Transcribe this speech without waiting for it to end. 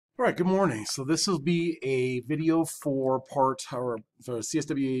All right, good morning. So this will be a video for for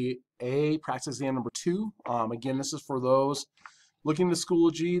CSWA practice exam number 2. Again, this is for those looking to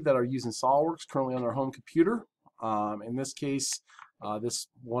Schoology that are using SOLIDWORKS currently on their home computer. In this case, this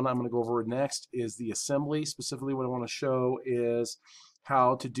one I'm going to go over next is the assembly. Specifically, what I want to show is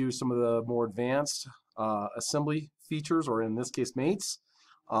how to do some of the more advanced assembly features, or in this case, mates,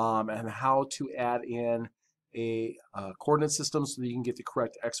 and how to add in a coordinate system so that you can get the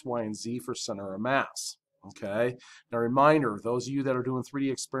correct X, Y, and Z for center of mass. Okay. Now, reminder: those of you that are doing 3D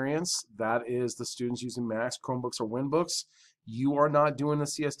experience, that is the students using Macs, Chromebooks, or Winbooks. You are not doing the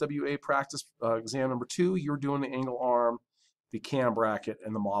CSWA practice exam number 2. You're doing the angle arm, the cam bracket,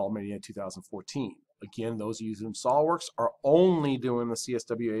 and the model media 2014. Again, those using SOLIDWORKS are only doing the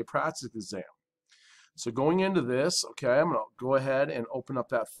CSWA practice exam. So going into this, okay, I'm going to go ahead and open up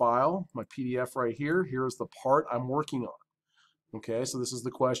that file, my PDF right here. Here's the part I'm working on. Okay, so this is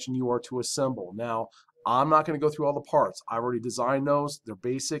the question you are to assemble. Now, I'm not going to go through all the parts. I've already designed those. They're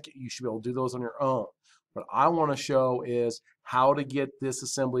basic. You should be able to do those on your own. What I want to show is how to get this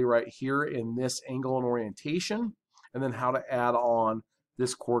assembly right here in this angle and orientation, and then how to add on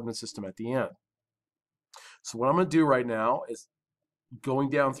this coordinate system at the end. So what I'm going to do right now is, going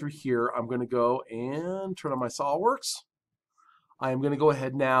down through here, I'm going to go and turn on my SOLIDWORKS. I am going to go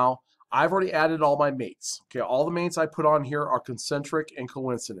ahead now. I've already added all my mates. Okay, all the mates I put on here are concentric and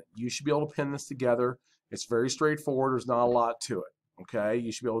coincident. You should be able to pin this together. It's very straightforward. There's not a lot to it. Okay, you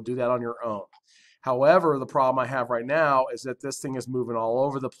should be able to do that on your own. However, the problem I have right now is that this thing is moving all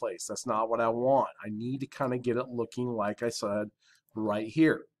over the place. That's not what I want. I need to kind of get it looking like I said right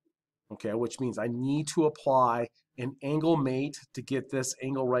here. Okay, which means I need to apply an angle mate to get this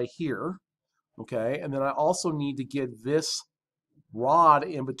angle right here. Okay, and then I also need to get this rod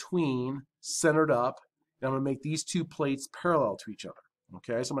in between centered up, and I'm going to make these two plates parallel to each other.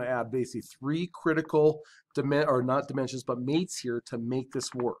 Okay, so I'm going to add basically 3 critical dimensions, but mates here to make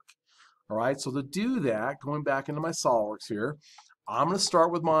this work. All right, so to do that, going back into my SOLIDWORKS here, I'm going to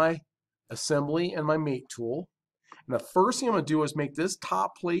start with my assembly and my mate tool. And the first thing I'm going to do is make this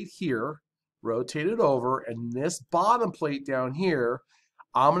top plate here, rotate it over, and this bottom plate down here,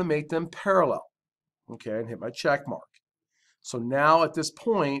 I'm going to make them parallel. Okay, and hit my check mark. So now at this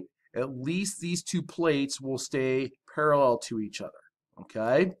point, at least these 2 plates will stay parallel to each other.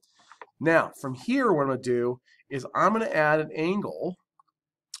 Okay, now from here, what I'm going to do is I'm going to add an angle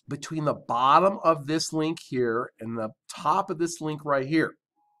between the bottom of this link here and the top of this link right here.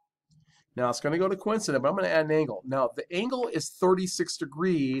 Now it's going to go to coincident, but I'm going to add an angle. Now the angle is 36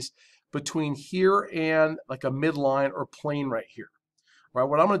 degrees between here and like a midline or plane right here. All right,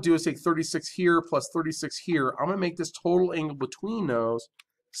 what I'm going to do is take 36 here plus 36 here. I'm going to make this total angle between those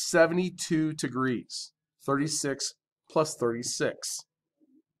 72 degrees. 36 plus 36.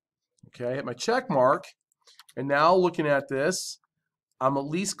 Okay, hit my check mark. And now looking at this, I'm at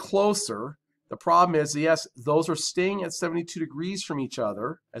least closer. The problem is, yes, those are staying at 72 degrees from each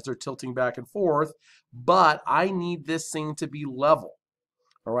other as they're tilting back and forth, but I need this thing to be level.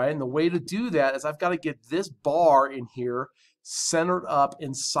 All right, and the way to do that is I've got to get this bar in here centered up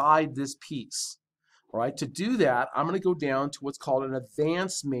inside this piece. All right, to do that, I'm going to go down to what's called an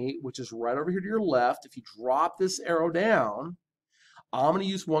advanced mate, which is right over here to your left. If you drop this arrow down, I'm going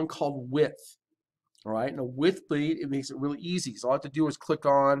to use one called width. All right, and a width mate, it makes it really easy. So all I have to do is click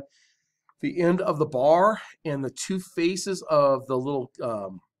on the end of the bar and the 2 faces of the little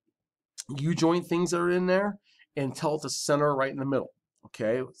U-joint things that are in there, and tell it to center right in the middle.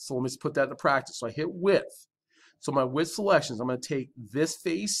 Okay, so let me just put that into practice. So I hit width. So my width selections, I'm going to take this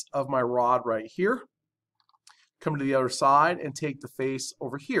face of my rod right here, come to the other side, and take the face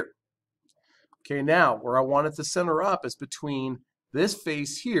over here. Okay, now where I want it to center up is between this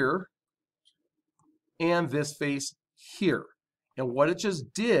face here and this face here. And what it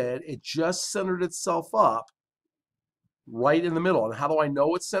just did, it just centered itself up right in the middle. And how do I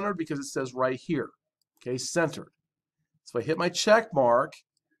know it's centered? Because it says right here. Okay, centered. So I hit my check mark.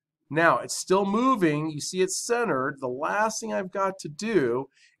 Now it's still moving. You see it's centered. The last thing I've got to do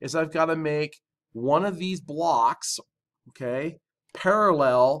is I've got to make one of these blocks, okay,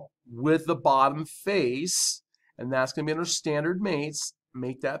 parallel with the bottom face. And that's going to be under standard mates.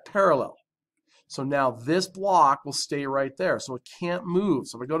 Make that parallel. So now this block will stay right there. So it can't move.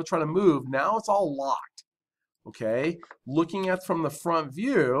 So if I go to try to move, now it's all locked. Okay, looking at from the front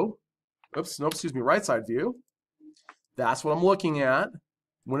view, oops, no, excuse me, right side view, that's what I'm looking at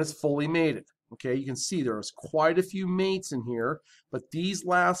when it's fully mated. Okay, you can see there's quite a few mates in here, but these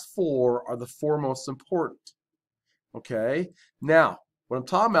last 4 are the 4 most important. Okay, now what I'm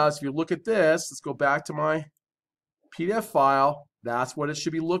talking about is if you look at this, let's go back to my PDF file. That's what it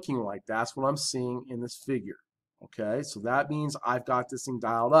should be looking like. That's what I'm seeing in this figure. Okay, so that means I've got this thing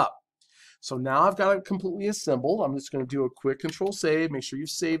dialed up. So now I've got it completely assembled. I'm just going to do a quick control save. Make sure you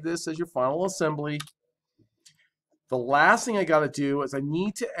save this as your final assembly. The last thing I got to do is I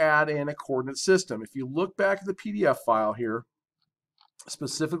need to add in a coordinate system. If you look back at the PDF file here,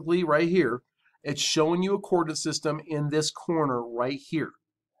 specifically right here, it's showing you a coordinate system in this corner right here.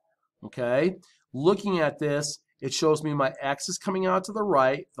 Okay, looking at this, it shows me my X is coming out to the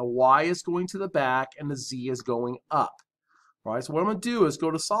right, the Y is going to the back, and the Z is going up. All right, so what I'm going to do is go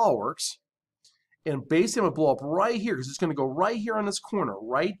to SOLIDWORKS, and basically I'm going to blow up right here, because it's going to go right here on this corner,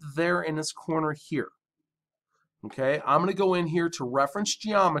 right there in this corner here. Okay, I'm going to go in here to Reference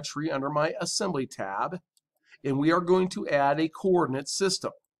Geometry under my Assembly tab, and we are going to add a coordinate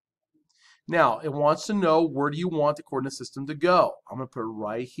system. Now, it wants to know where do you want the coordinate system to go. I'm going to put it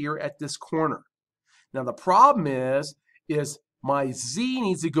right here at this corner. Now, the problem is my Z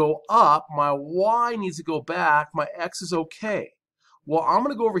needs to go up, my Y needs to go back, my X is okay. Well, I'm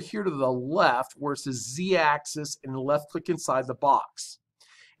going to go over here to the left where it says Z-axis and left-click inside the box.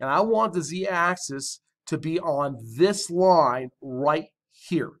 And I want the Z-axis to be on this line right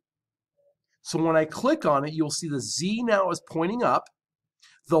here. So when I click on it, you'll see the Z now is pointing up,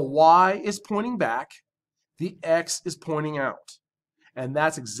 the Y is pointing back, the X is pointing out. And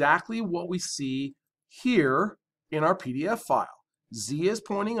that's exactly what we see here in our PDF file. Z is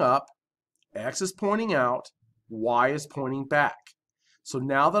pointing up, X is pointing out, Y is pointing back. So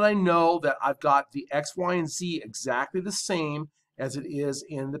now that I know that I've got the X, Y, and Z exactly the same as it is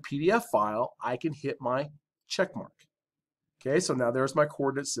in the PDF file, I can hit my check mark. Okay, so now there's my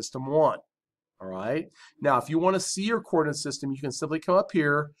coordinate system 1. All right, now if you want to see your coordinate system, you can simply come up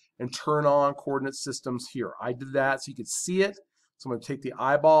here and turn on coordinate systems here. I did that so you could see it. So I'm going to take the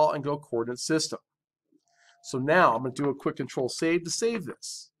eyeball and go coordinate system. So now I'm going to do a quick control save to save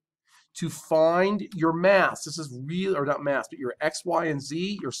this. To find your mass, this is real, or not mass, but your X, Y, and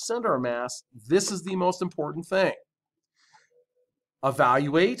Z, your center of mass, this is the most important thing.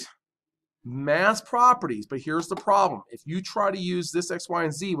 Evaluate mass properties, but here's the problem. If you try to use this X, Y,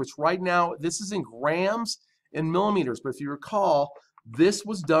 and Z, which right now, this is in grams and millimeters, but if you recall, this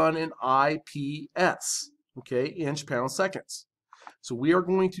was done in IPS, okay, inch, pound, seconds. So we are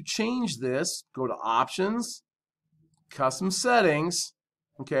going to change this, go to Options, Custom Settings,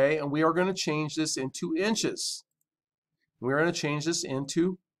 okay, and we are going to change this into inches. We're going to change this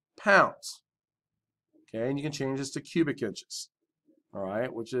into pounds, okay, and you can change this to cubic inches, all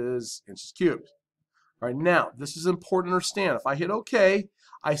right, which is inches cubed. All right, now, this is important to understand. If I hit OK,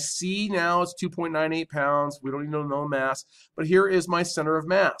 I see now it's 2.98 pounds. We don't need to know mass, but here is my center of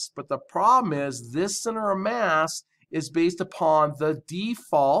mass. But the problem is this center of mass is based upon the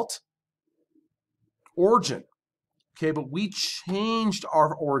default origin. Okay, but we changed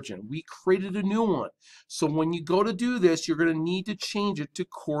our origin. We created a new one. So when you go to do this, you're going to need to change it to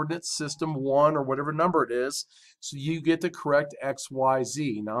coordinate system 1 or whatever number it is, so you get the correct X, Y,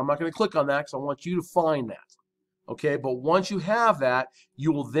 Z. Now, I'm not going to click on that because I want you to find that. Okay, but once you have that,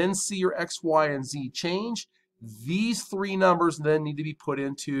 you will then see your X, Y, and Z change. These 3 numbers then need to be put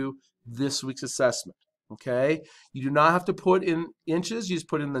into this week's assessment. Okay, you do not have to put in inches. You just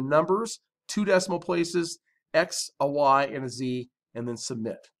put in the numbers, 2 decimal places, X, a Y, and a Z, and then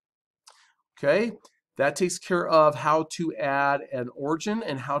submit. Okay, that takes care of how to add an origin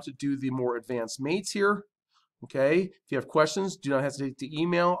and how to do the more advanced mates here. Okay, if you have questions, do not hesitate to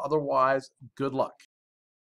email. Otherwise, good luck.